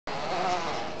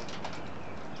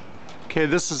Okay,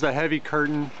 this is the heavy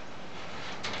curtain.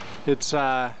 It's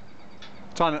a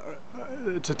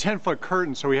 10-foot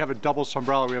curtain, so we have a double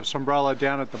Sunbrella. We have Sunbrella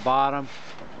down at the bottom,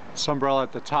 Sunbrella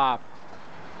at the top.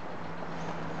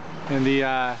 And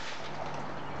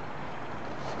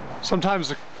sometimes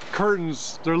the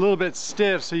curtains, they're a little bit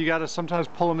stiff, so you got to sometimes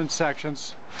pull them in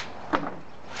sections.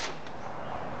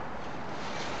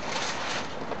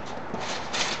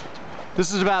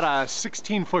 This is about a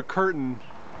 16-foot curtain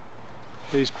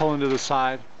that he's pulling to the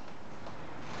side.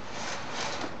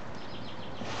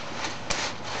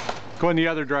 Going the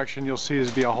other direction, you'll see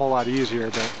it'd be a whole lot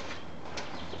easier, but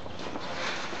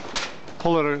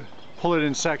pull it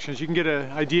in sections. You can get an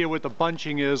idea what the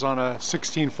bunching is on a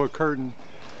 16-foot curtain.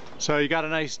 So you got a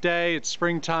nice day, it's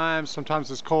springtime, sometimes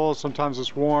it's cold, sometimes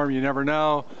it's warm, you never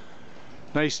know.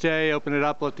 Nice day, open it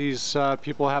up, let these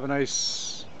people have a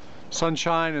nice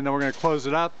sunshine, and then we're going to close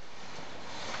it up.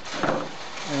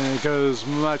 And it goes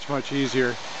much, much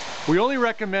easier. We only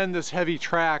recommend this heavy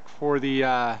track for the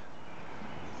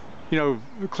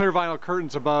clear vinyl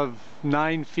curtains above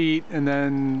 9 feet, and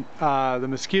then the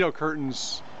mosquito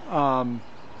curtains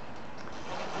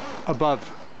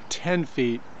above 10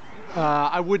 feet.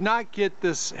 I would not get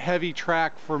this heavy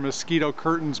track for mosquito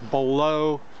curtains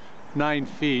below 9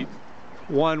 feet.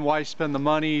 One, why spend the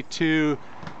money? Two,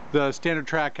 the standard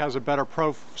track has a better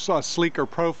sleeker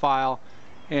profile,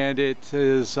 and it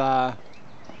seals a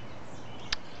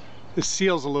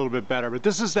little bit better. But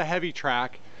this is the heavy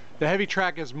track. The heavy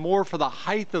track is more for the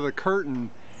height of the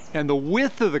curtain and the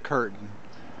width of the curtain,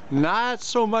 not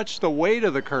so much the weight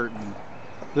of the curtain.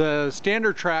 The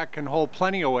standard track can hold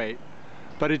plenty of weight,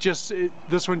 but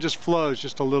this one just flows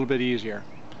just a little bit easier.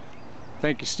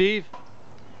 Thank you, Steve.